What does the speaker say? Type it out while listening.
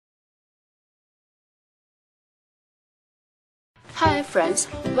Hi friends,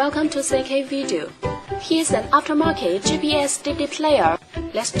 welcome to CK Video. Here's an aftermarket GPS DVD player.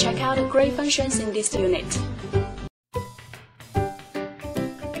 Let's check out the great functions in this unit.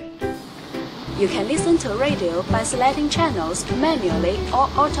 You can listen to radio by selecting channels manually or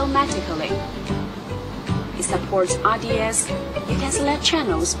automatically. It supports RDS. You can select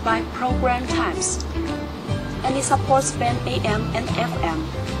channels by program types. And it supports band AM and FM.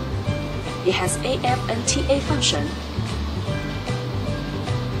 It has AF and TA function.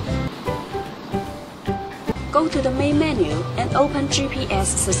 Go to the main menu and open GPS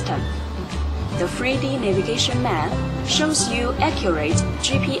system. The 3D navigation map shows you accurate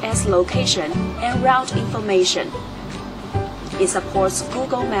GPS location and route information. It supports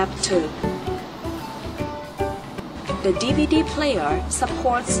Google Map too. The DVD player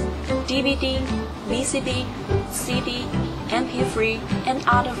supports DVD, VCD, CD, MP3, and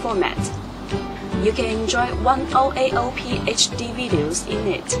other formats. You can enjoy 1080p HD videos in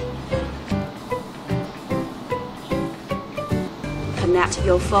it. Connect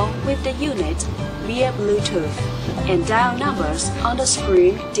your phone with the unit via Bluetooth and dial numbers on the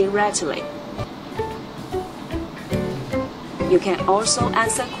screen directly. You can also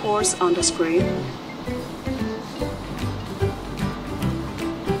answer calls on the screen.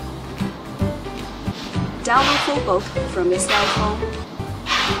 Download full book from your cell phone.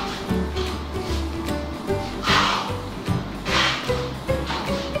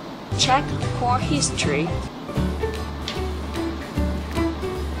 Check call history.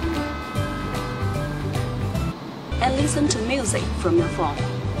 And listen to music from your phone.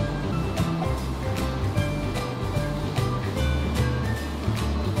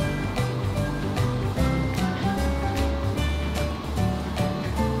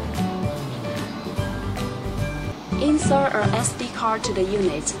 Insert a SD card to the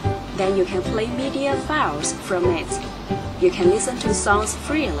unit, then you can play media files from it. You can listen to songs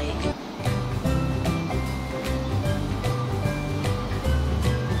freely.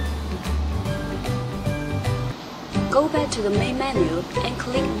 Go back to the main menu and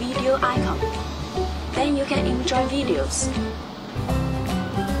click video icon. Then you can enjoy videos.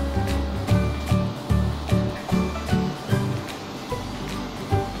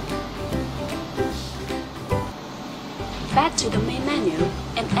 Back to the main menu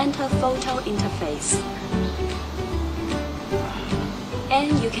and enter photo interface.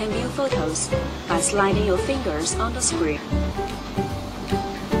 And you can view photos by sliding your fingers on the screen.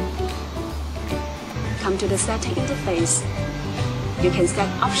 Come to the setting interface. You can set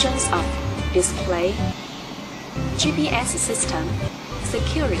options of display, GPS system,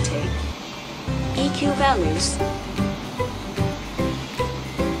 security, EQ values,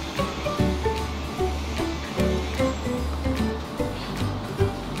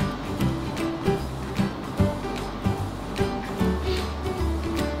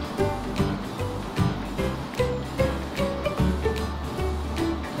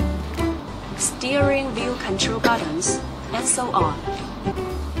 steering wheel control buttons, and so on.